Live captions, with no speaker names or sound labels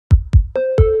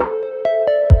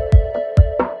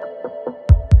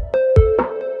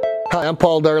Hi, I'm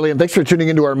Paul Darley, and thanks for tuning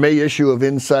into our May issue of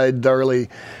Inside Darley.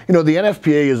 You know, the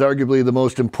NFPA is arguably the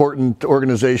most important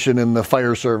organization in the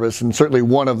fire service, and certainly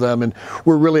one of them. And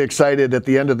we're really excited at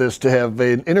the end of this to have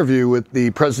an interview with the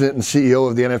president and CEO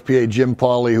of the NFPA, Jim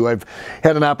Pauley, who I've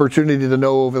had an opportunity to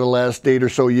know over the last 8 or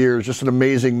so years. Just an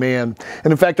amazing man.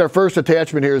 And in fact, our first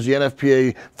attachment here is the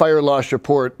NFPA Fire Loss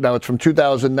Report. Now, it's from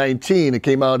 2019. It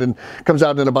comes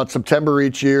out in about September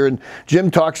each year. And Jim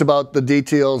talks about the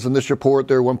details in this report.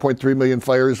 There are 1.3 million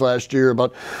fires last year.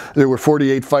 There were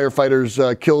 48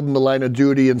 firefighters killed in the line of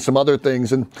duty and some other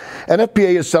things. And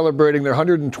NFPA is celebrating their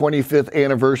 125th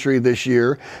anniversary this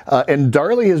year. And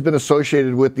Darley has been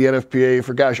associated with the NFPA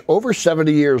for, over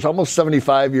 70 years, almost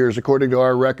 75 years, according to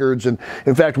our records. And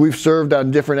in fact, we've served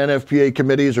on different NFPA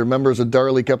committees, or members of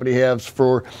Darley Company have,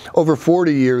 for over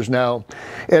 40 years now.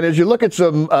 And as you look at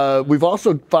some, we've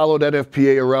also followed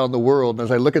NFPA around the world. And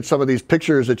as I look at some of these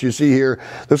pictures that you see here,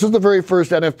 this is the very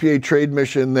first NFPA trade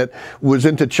mission that was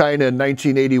into China in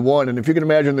 1981. And if you can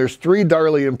imagine, there's 3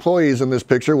 Darley employees in this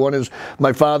picture. One is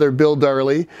my father, Bill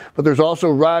Darley, but there's also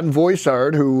Ron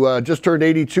Voisard, who just turned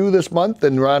 82 this month.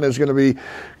 And Ron is going to be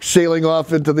sailing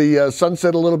off into the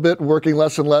sunset a little bit, working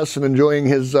less and less and enjoying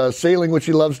his sailing, which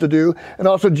he loves to do. And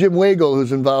also Jim Wagle, who's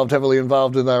heavily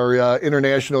involved in our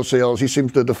international sales. He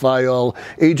seems to defy all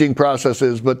aging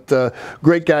processes, but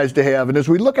great guys to have. And as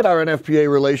we look at our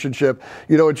NFPA relationship,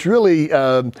 you know, it's really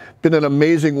been an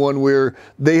amazing one where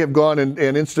they have gone and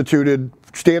instituted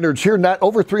standards here, not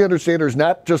over 300 standards,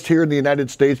 not just here in the United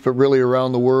States, but really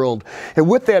around the world. And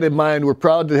with that in mind, we're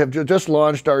proud to have just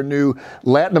launched our new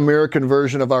Latin American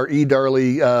version of our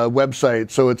eDarley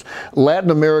website. So it's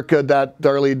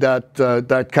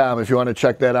latinamerica.darley.com. If you want to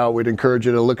check that out, we'd encourage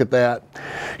you to look at that.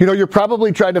 You know, you're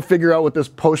probably trying to figure out what this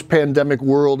post-pandemic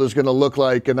world is going to look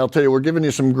like. And I'll tell you, we're giving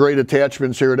you some great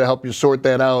attachments here to help you sort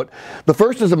that out. The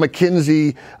first is a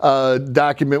McKinsey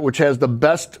document, which has the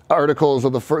best articles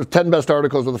of the 10 best articles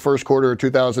of the first quarter of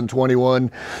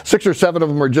 2021. 6 or 7 of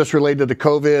them are just related to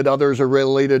COVID. Others are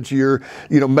related to your,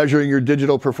 measuring your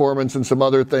digital performance and some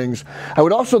other things. I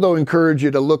would also, though, encourage you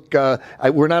to look.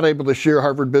 We're not able to share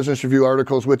Harvard Business Review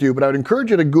articles with you, but I would encourage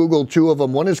you to Google 2 of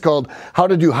them. One is called How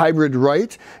to Do Hybrid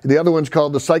Right. The other one's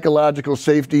called The Psychological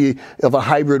Safety of a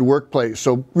Hybrid Workplace.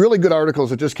 So really good articles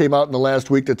that just came out in the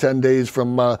last week to 10 days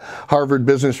from Harvard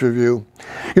Business Review.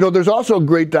 You know, there's also a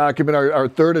great document. Our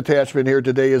third attachment here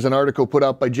today is an article put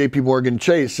out by JP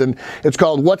Chase, and it's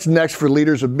called What's Next for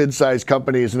Leaders of Mid-Sized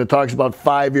Companies, and it talks about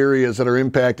 5 areas that are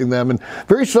impacting them, and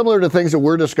very similar to things that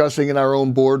we're discussing in our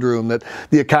own boardroom, that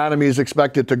the economy is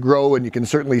expected to grow, and you can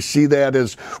certainly see that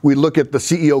as we look at the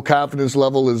CEO confidence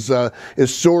level is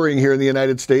soaring here in the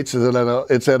United States.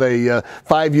 It's at a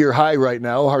 5-year high right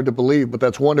now. Hard to believe, but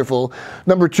that's wonderful.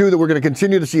 Number 2, that we're going to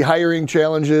continue to see hiring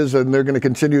challenges, and they're going to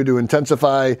continue to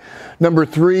intensify. Number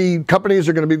 3, there's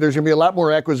going to be a lot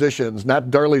more acquisitions.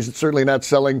 Darley's certainly not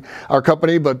selling our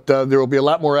company, but there will be a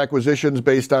lot more acquisitions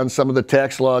based on some of the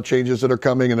tax law changes that are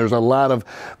coming, and there's a lot of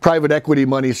private equity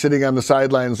money sitting on the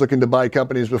sidelines looking to buy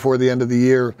companies before the end of the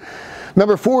year.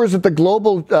 Number 4 is that the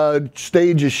global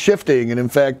stage is shifting, and in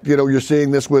fact, you're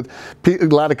seeing this with a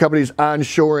lot of companies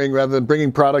onshoring rather than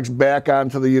bringing products back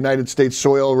onto the United States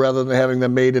soil rather than having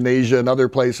them made in Asia and other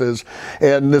places.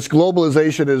 And this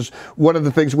globalization is one of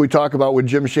the things we talk about with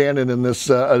Jim Shannon in this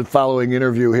following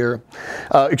interview here.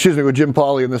 With Jim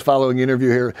Pauley in this following interview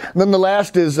here. And then the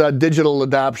last is digital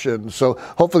adoption. So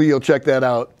hopefully you'll check that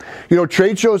out.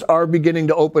 Trade shows are beginning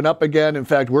to open up again. In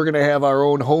fact, we're going to have our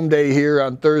own home day here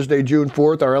on Thursday, June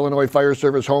 4th, our Illinois Fire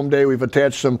Service home day. We've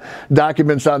attached some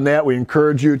documents on that. We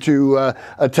encourage you to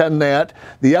attend that.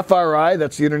 The FRI,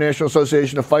 that's the International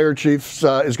Association of Fire Chiefs,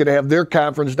 is going to have their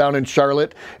conference down in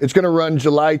Charlotte. It's going to run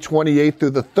July 28th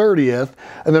through the 30th.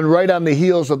 And then right on the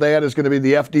heels of that is going to be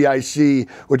the FDIC,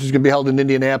 which is going to be held in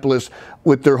Indianapolis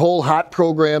with their whole HOT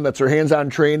program. That's their hands-on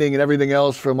training and everything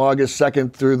else from August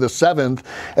 2nd through the 7th.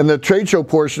 And the trade show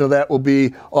portion of that will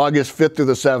be August 5th through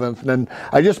the 7th. And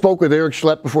I just spoke with Eric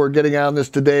Schlepp before getting on this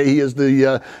today. He is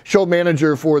the show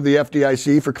manager for the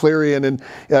FDIC for Clarion, and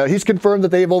he's confirmed that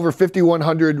they have over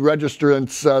 5,100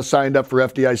 registrants signed up for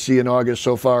FDIC in August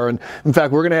so far. And in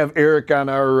fact, we're going to have Eric on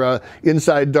our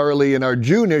Inside Darley in our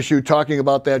June issue talking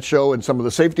about that show and some of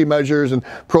the safety measures and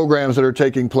programs that are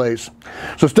taking place.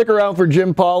 So stick around for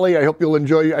Jim Pauley. I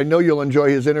know you'll enjoy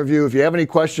his interview. If you have any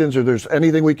questions or there's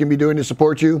anything we can be doing to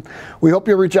support you, we hope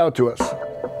you'll reach out to us.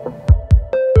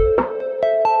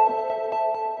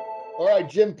 All right, right,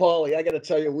 Jim Pauly, I got to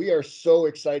tell you, we are so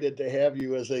excited to have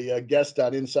you as a guest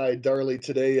on Inside Darley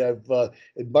today. I've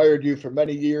admired you for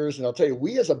many years, and I'll tell you,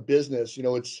 we as a business, I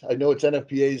know it's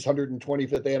NFPA's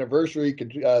 125th anniversary.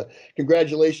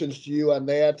 Congratulations to you on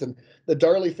that. And the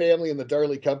Darley family and the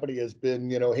Darley company has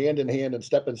been, hand in hand and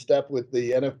step in step with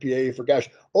the NFPA for, gosh,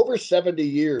 over 70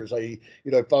 years. I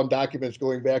found documents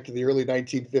going back to the early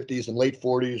 1950s and late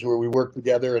 40s where we worked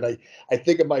together. And I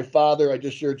think of my father. I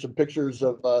just shared some pictures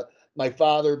of my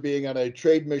father being on a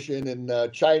trade mission in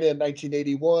China in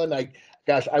 1981. I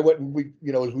went and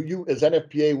as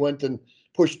NFPA went and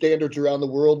pushed standards around the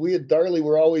world. We at Darley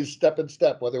were always step in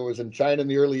step, whether it was in China in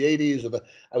the early 80s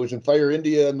I was in Fire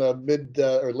India in the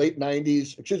late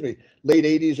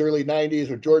 80s, early 90s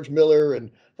with George Miller, and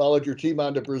followed your team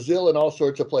on to Brazil and all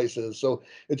sorts of places. So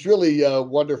it's really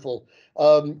wonderful.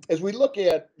 As we look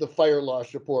at the fire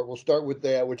loss report, we'll start with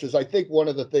that, which is, I think, one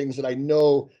of the things that I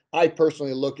know I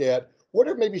personally look at. What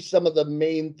are maybe some of the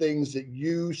main things that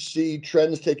you see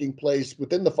trends taking place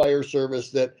within the fire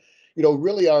service that,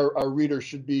 really our readers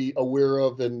should be aware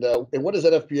of, and what is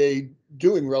NFPA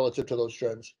doing relative to those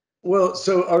trends? Well,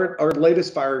 so our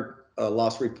latest fire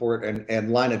loss report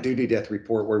and line of duty death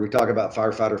report, where we talk about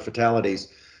firefighter fatalities,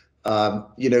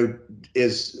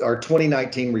 is our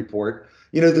 2019 report.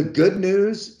 The good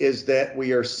news is that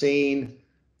we are seeing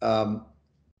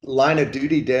line of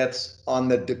duty deaths on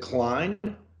the decline.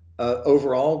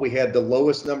 Overall, we had the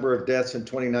lowest number of deaths in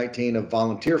 2019 of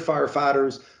volunteer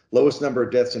firefighters, lowest number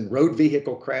of deaths in road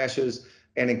vehicle crashes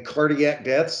and in cardiac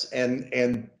deaths,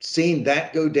 and seeing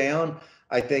that go down,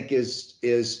 I think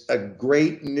is a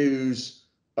great news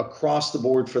across the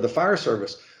board for the fire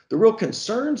service. The real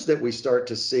concerns that we start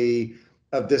to see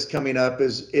of this coming up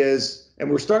is and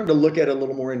we're starting to look at it a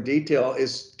little more in detail,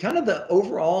 is kind of the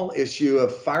overall issue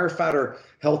of firefighter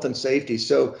health and safety.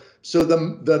 So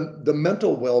the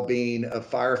mental well-being of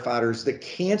firefighters, the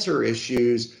cancer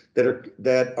issues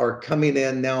that are coming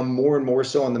in now more and more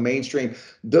so on the mainstream,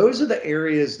 those are the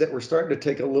areas that we're starting to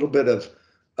take a little bit of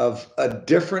a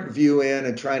different view in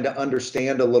and trying to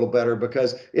understand a little better,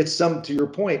 because to your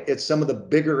point, it's some of the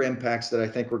bigger impacts that I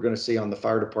think we're going to see on the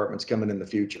fire departments coming in the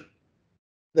future.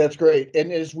 That's great.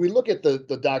 And as we look at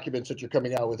the documents that you're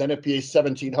coming out with, NFPA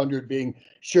 1700 being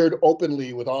shared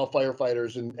openly with all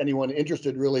firefighters and anyone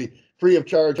interested, really free of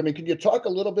charge. I mean, can you talk a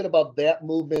little bit about that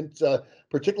movement,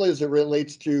 particularly as it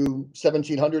relates to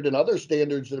 1700 and other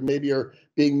standards that maybe are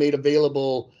being made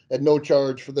available at no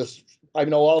charge for this? I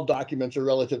know all documents are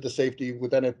relative to safety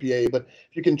with NFPA, but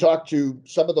if you can talk to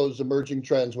some of those emerging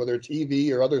trends, whether it's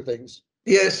EV or other things.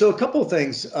 Yeah, so a couple of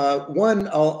things. One,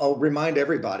 I'll remind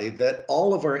everybody that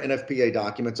all of our NFPA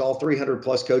documents, all 300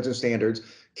 plus codes and standards,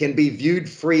 can be viewed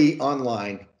free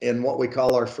online in what we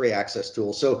call our free access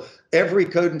tool. So every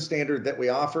code and standard that we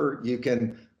offer, you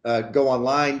can go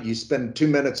online, you spend 2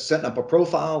 minutes setting up a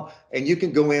profile, and you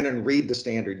can go in and read the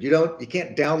standard. You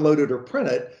can't download it or print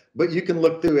it, but you can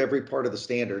look through every part of the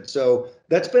standard. So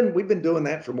we've been doing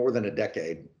that for more than a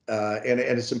decade. And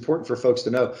it's important for folks to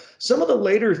know. Some of the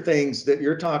later things that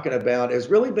you're talking about has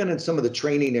really been in some of the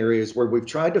training areas where we've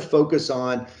tried to focus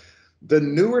on the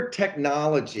newer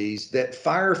technologies that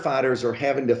firefighters are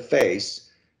having to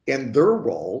face in their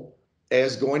role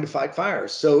as going to fight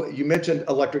fires. So you mentioned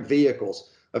electric vehicles.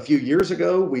 A few years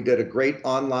ago, we did a great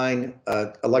online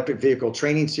electric vehicle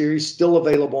training series, still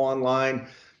available online.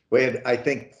 We had, I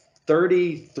think,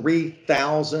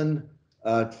 33,000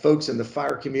 folks in the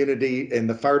fire community and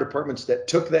the fire departments that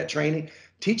took that training.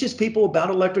 Teaches people about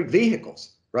electric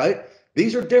vehicles, right?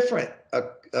 These are different. A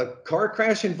car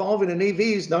crash involving an EV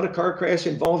is not a car crash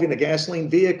involving a gasoline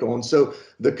vehicle. And so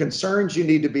the concerns you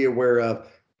need to be aware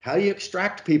of, how you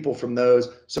extract people from those,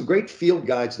 some great field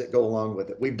guides that go along with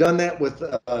it. We've done that with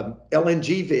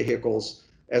LNG vehicles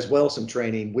as well, some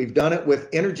training. We've done it with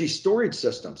energy storage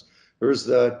systems. There's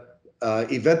the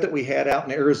event that we had out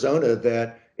in Arizona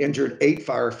that injured 8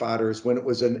 firefighters when it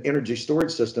was an energy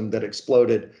storage system that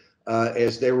exploded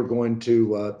as they were going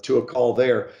to a call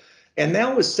there. And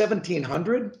now with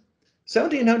 1700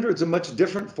 is a much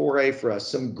different foray for us.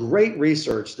 Some great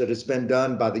research that has been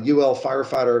done by the UL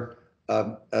Firefighter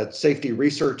Safety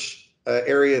Research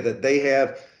area that they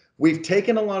have. We've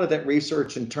taken a lot of that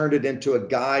research and turned it into a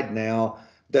guide now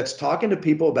that's talking to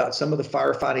people about some of the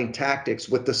firefighting tactics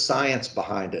with the science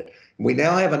behind it. We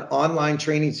now have an online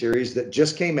training series that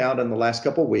just came out in the last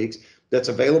couple of weeks that's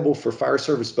available for fire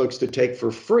service folks to take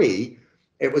for free.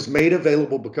 It was made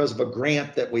available because of a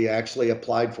grant that we actually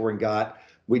applied for and got.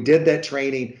 We did that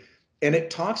training, and it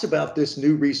talks about this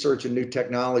new research and new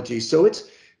technology. So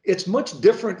it's much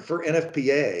different for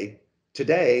NFPA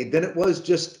today than it was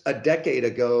just a decade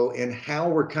ago, and how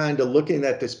we're kind of looking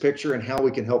at this picture and how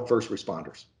we can help first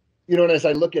responders. You know, and as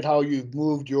I look at how you've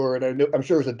moved your, and I'm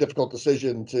sure it was a difficult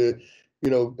decision to,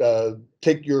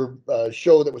 take your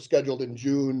show that was scheduled in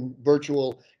June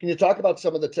virtual. Can you talk about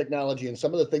some of the technology and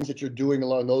some of the things that you're doing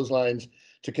along those lines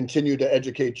to continue to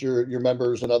educate your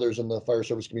members and others in the fire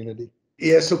service community?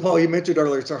 Yeah, so Paul, you mentioned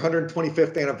earlier, it's our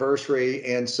 125th anniversary.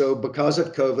 And so because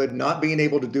of COVID, not being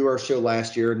able to do our show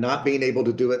last year, not being able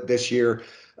to do it this year,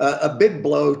 a big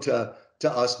blow to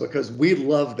us, because we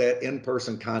love that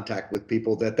in-person contact with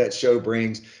people that show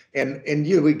brings. And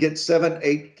we get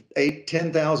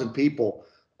 10,000 people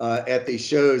at these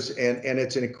shows, and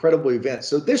it's an incredible event.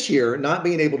 So this year, not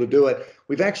being able to do it,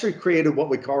 we've actually created what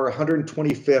we call our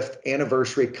 125th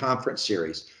anniversary conference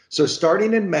series. So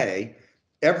starting in May,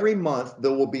 every month,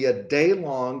 there will be a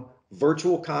day-long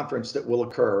virtual conference that will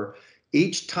occur.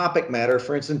 Each topic matter,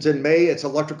 for instance, in May, it's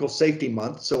Electrical Safety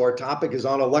Month, so our topic is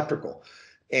on electrical.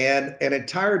 And an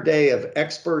entire day of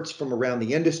experts from around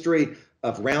the industry,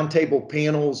 of roundtable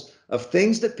panels, of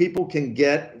things that people can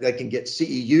get. They can get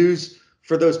CEUs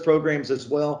for those programs as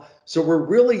well. So we're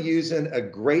really using a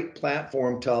great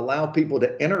platform to allow people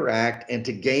to interact and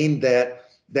to gain that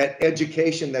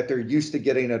education that they're used to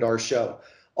getting at our show.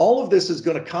 All of this is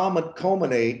going to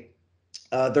culminate.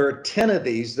 There are 10 of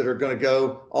these that are going to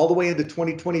go all the way into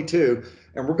 2022,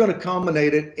 and we're going to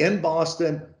culminate it in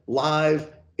Boston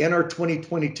live in our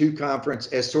 2022 conference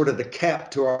as sort of the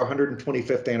cap to our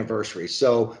 125th anniversary.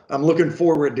 So I'm looking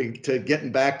forward to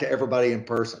getting back to everybody in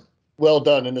person. Well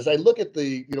done. And as I look at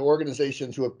the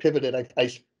organizations who have pivoted,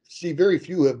 I see very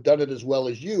few have done it as well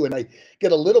as you, and I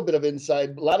get a little bit of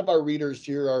insight. A lot of our readers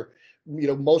here are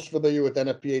most familiar with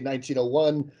NFPA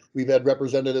 1901. We've had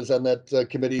representatives on that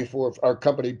committee for our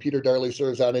company. Peter Darley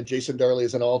serves on it. Jason Darley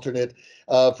is an alternate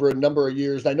for a number of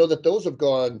years. I know that those have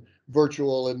gone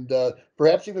virtual and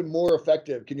perhaps even more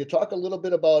effective. Can you talk a little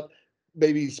bit about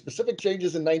maybe specific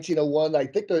changes in 1901? I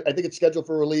think it's scheduled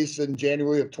for release in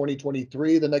January of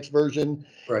 2023, the next version.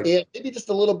 Right. And maybe just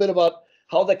a little bit about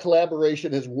how the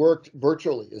collaboration has worked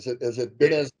virtually. Has it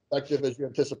been as effective as you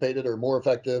anticipated, or more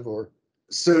effective, or?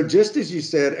 So just as you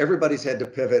said, everybody's had to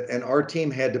pivot, and our team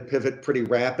had to pivot pretty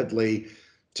rapidly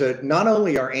to not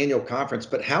only our annual conference,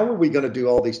 but how are we going to do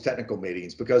all these technical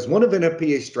meetings? Because one of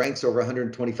NFPA's strengths over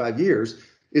 125 years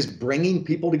is bringing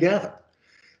people together.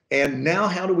 And now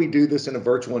how do we do this in a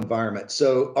virtual environment?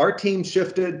 So our team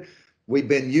shifted. We've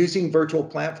been using virtual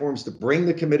platforms to bring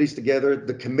the committees together.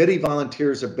 The committee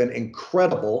volunteers have been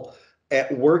incredible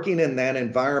at working in that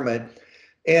environment.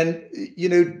 And,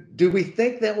 do we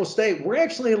think that will stay? We're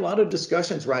actually in a lot of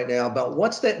discussions right now about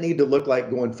what's that need to look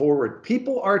like going forward.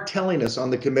 People are telling us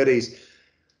on the committees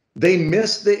they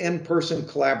miss the in-person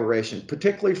collaboration,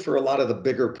 particularly for a lot of the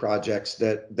bigger projects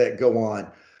that go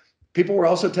on. People were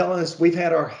also telling us we've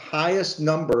had our highest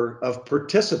number of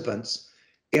participants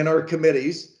in our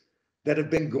committees that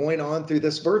have been going on through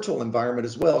this virtual environment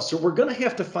as well. So we're going to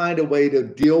have to find a way to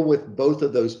deal with both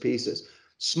of those pieces.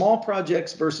 Small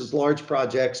projects versus large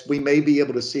projects, we may be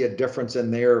able to see a difference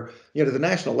in there. The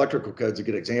National Electrical Code is a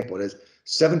good example. It has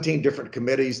 17 different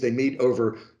committees. They meet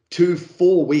over 2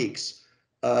 full weeks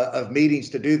of meetings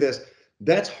to do this.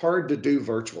 That's hard to do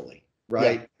virtually,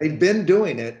 right? Yeah. They've been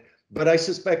doing it, but I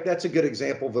suspect that's a good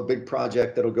example of a big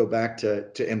project that'll go back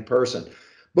to in person.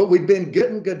 But we've been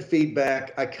getting good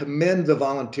feedback. I commend the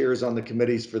volunteers on the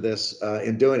committees for this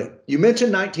in doing it. You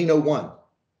mentioned 1901.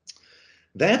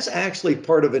 That's actually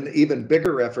part of an even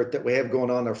bigger effort that we have going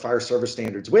on in our fire service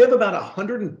standards. We have about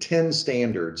 110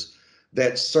 standards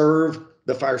that serve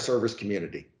the fire service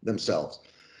community themselves.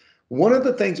 One of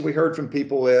the things we heard from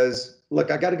people is, look,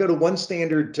 I got to go to one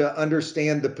standard to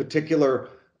understand the particular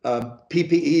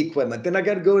PPE equipment. Then I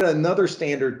got to go to another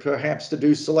standard, perhaps to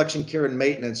do selection, care, and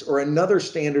maintenance, or another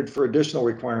standard for additional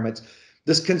requirements.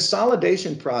 This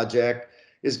consolidation project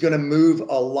is going to move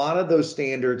a lot of those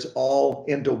standards all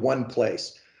into one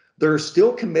place. There are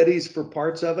still committees for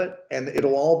parts of it, and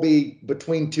it'll all be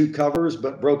between 2 covers,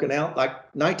 but broken out. Like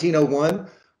 1901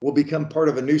 will become part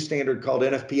of a new standard called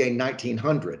NFPA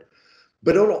 1900.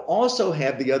 But it'll also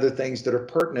have the other things that are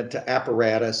pertinent to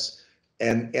apparatus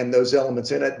and those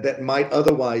elements in it that might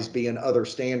otherwise be in other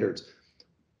standards.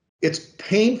 It's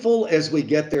painful as we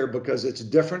get there because it's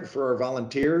different for our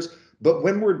volunteers, but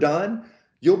when we're done,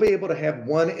 you'll be able to have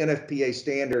one NFPA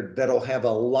standard that'll have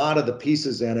a lot of the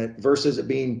pieces in it versus it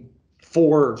being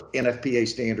 4 NFPA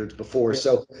standards before.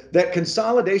 So that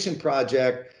consolidation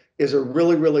project is a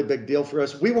really, really big deal for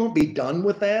us. We won't be done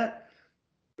with that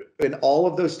in all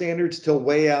of those standards till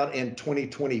way out in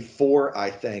 2024, I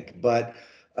think. But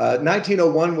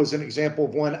 1901 was an example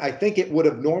of one. I think it would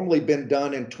have normally been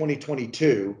done in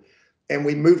 2022, and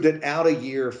we moved it out a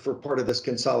year for part of this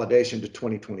consolidation to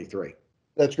 2023.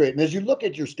 That's great. And as you look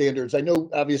at your standards, I know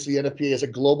obviously NFPA is a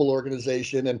global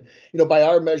organization, and by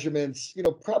our measurements,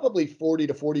 probably 40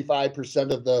 to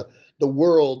 45% of the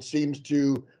world seems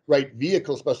to write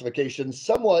vehicle specifications,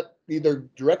 somewhat either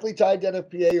directly tied to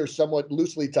NFPA or somewhat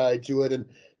loosely tied to it, and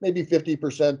maybe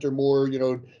 50% or more,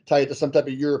 tie it to some type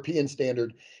of European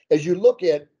standard. As you look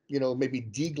at maybe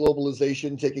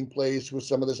deglobalization taking place with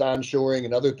some of this onshoring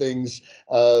and other things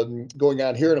going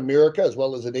on here in America as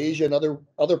well as in Asia and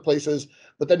other places.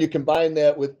 But then you combine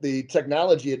that with the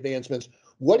technology advancements.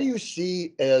 What do you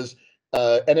see as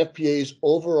NFPA's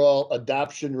overall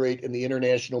adoption rate in the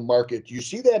international market? Do you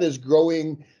see that as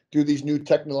growing through these new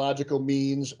technological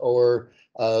means, or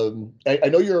I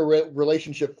know you're a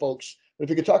relationship folks, but if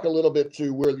you could talk a little bit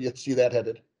to where you see that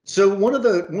headed. So one of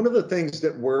the things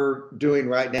that we're doing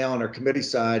right now on our committee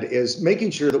side is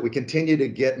making sure that we continue to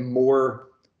get more,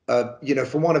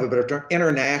 for want of a better term,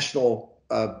 international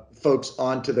folks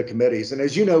onto the committees. And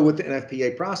as you know, with the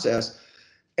NFPA process,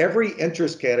 every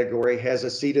interest category has a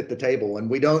seat at the table, and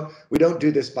we don't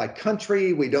do this by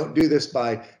country, we don't do this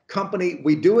by company,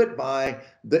 we do it by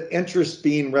the interests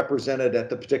being represented at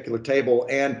the particular table.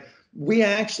 And we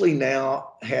actually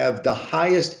now have the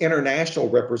highest international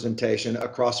representation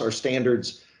across our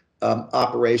standards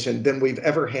operation than we've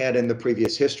ever had in the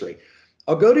previous history.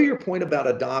 I'll go to your point about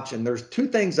adoption. There's two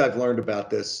things I've learned about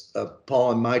this,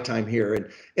 Paul, in my time here. And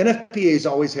NFPA has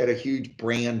always had a huge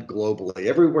brand globally.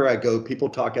 Everywhere I go, people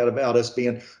talk out about us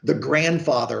being the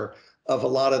grandfather of a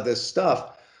lot of this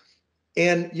stuff.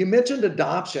 And you mentioned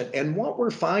adoption, and what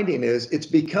we're finding is it's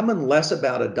becoming less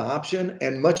about adoption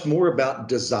and much more about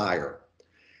desire.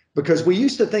 Because we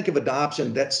used to think of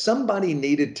adoption that somebody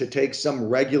needed to take some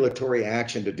regulatory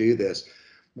action to do this.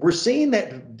 We're seeing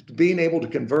that being able to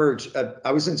converge.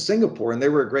 I was in Singapore, and they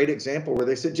were a great example where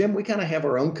they said, Jim, we kind of have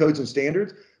our own codes and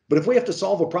standards, but if we have to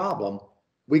solve a problem,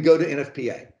 we go to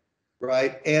NFPA.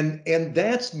 Right. And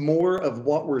that's more of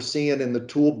what we're seeing in the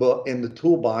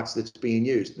toolbox that's being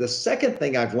used. The second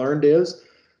thing I've learned is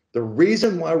the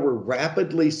reason why we're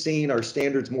rapidly seeing our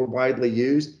standards more widely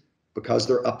used, because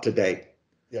they're up to date.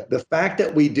 Yeah. The fact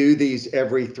that we do these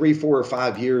every 3, 4, or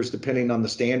 5 years, depending on the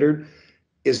standard,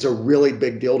 is a really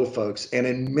big deal to folks. And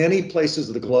in many places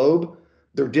of the globe,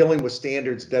 they're dealing with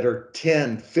standards that are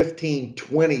 10, 15,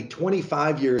 20,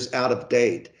 25 years out of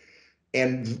date.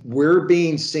 And we're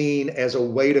being seen as a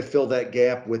way to fill that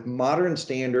gap with modern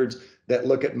standards that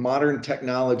look at modern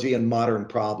technology and modern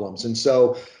problems. And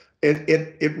so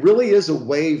it really is a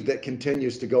wave that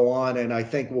continues to go on, and I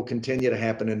think will continue to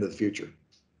happen into the future.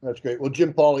 That's great. Well,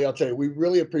 Jim Pauley, I'll tell you, we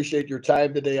really appreciate your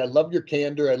time today. I love your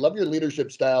candor. I love your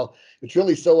leadership style. It's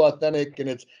really so authentic, and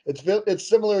it's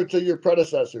similar to your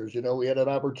predecessors. We had an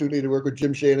opportunity to work with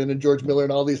Jim Shannon and George Miller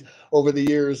and all these over the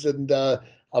years, and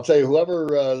I'll tell you,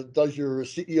 whoever does your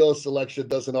CEO selection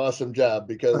does an awesome job,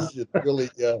 because it really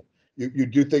you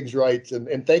do things right.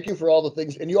 And thank you for all the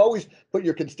things. And you always put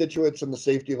your constituents and the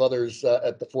safety of others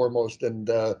at the foremost. And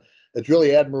it's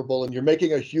really admirable. And you're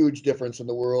making a huge difference in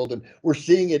the world. And we're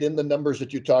seeing it in the numbers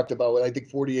that you talked about. I think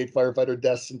 48 firefighter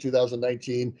deaths in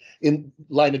 2019 in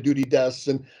line of duty deaths.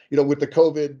 And, with the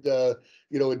COVID,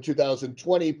 in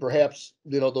 2020, perhaps,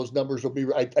 those numbers will be,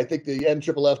 I think the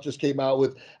NFFF just came out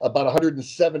with about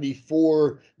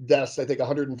 174 deaths. I think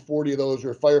 140 of those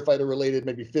were firefighter related,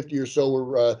 maybe 50 or so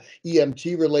were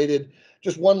EMT related.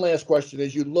 Just one last question.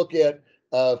 As you look at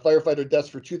firefighter deaths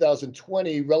for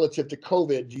 2020 relative to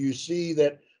COVID, do you see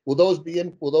that, will those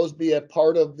be a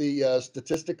part of the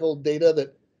statistical data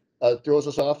that throws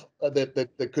us off,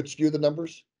 that could skew the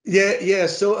numbers? Yeah.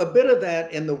 So a bit of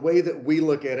that, in the way that we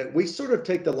look at it, we sort of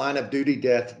take the line of duty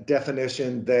death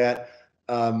definition that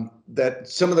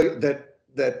some of that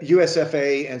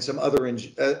USFA and some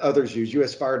others use,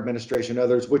 U.S. Fire Administration,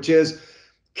 others, which is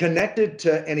connected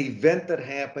to an event that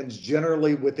happens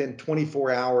generally within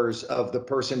 24 hours of the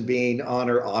person being on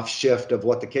or off shift, of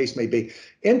what the case may be.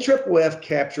 NFFF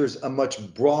captures a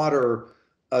much broader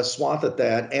swath at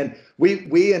that. And we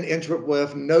in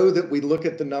NFFF know that we look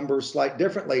at the numbers slightly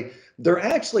differently. They're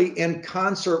actually in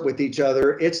concert with each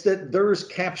other. It's that theirs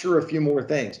capture a few more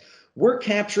things. We're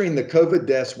capturing the COVID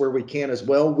deaths where we can as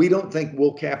well. We don't think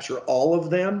we'll capture all of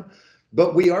them,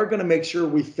 but we are going to make sure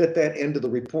we fit that into the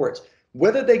reports.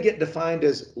 Whether they get defined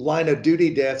as line of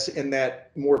duty deaths in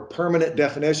that more permanent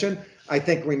definition, I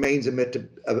think remains a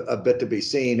bit to be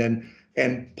seen.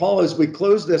 And Paul, as we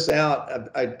close this out,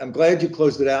 I'm glad you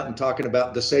closed it out in talking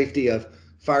about the safety of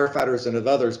firefighters and of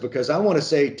others, because I want to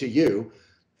say to you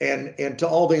and to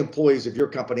all the employees of your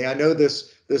company, I know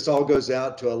this this all goes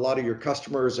out to a lot of your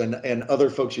customers and other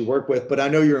folks you work with, but I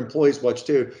know your employees watch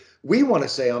too. We want to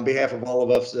say on behalf of all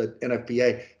of us at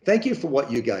NFPA, thank you for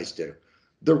what you guys do.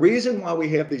 The reason why we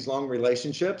have these long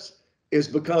relationships is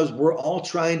because we're all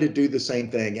trying to do the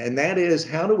same thing. And that is,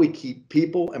 how do we keep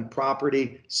people and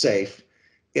property safe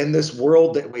in this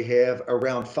world that we have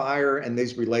around fire and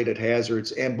these related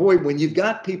hazards? And boy, when you've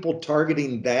got people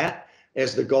targeting that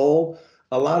as the goal,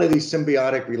 a lot of these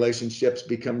symbiotic relationships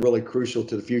become really crucial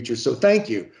to the future. So thank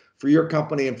you for your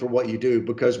company and for what you do,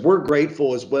 because we're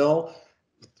grateful as well,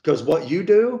 because what you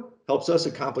do helps us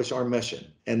accomplish our mission.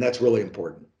 And that's really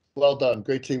important. Well done.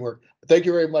 Great teamwork. Thank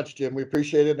you very much, Jim. We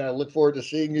appreciate it. And I look forward to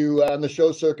seeing you on the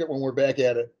show circuit when we're back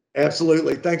at it.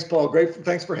 Absolutely. Thanks, Paul. Great.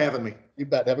 Thanks for having me. You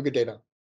bet. Have a good day now.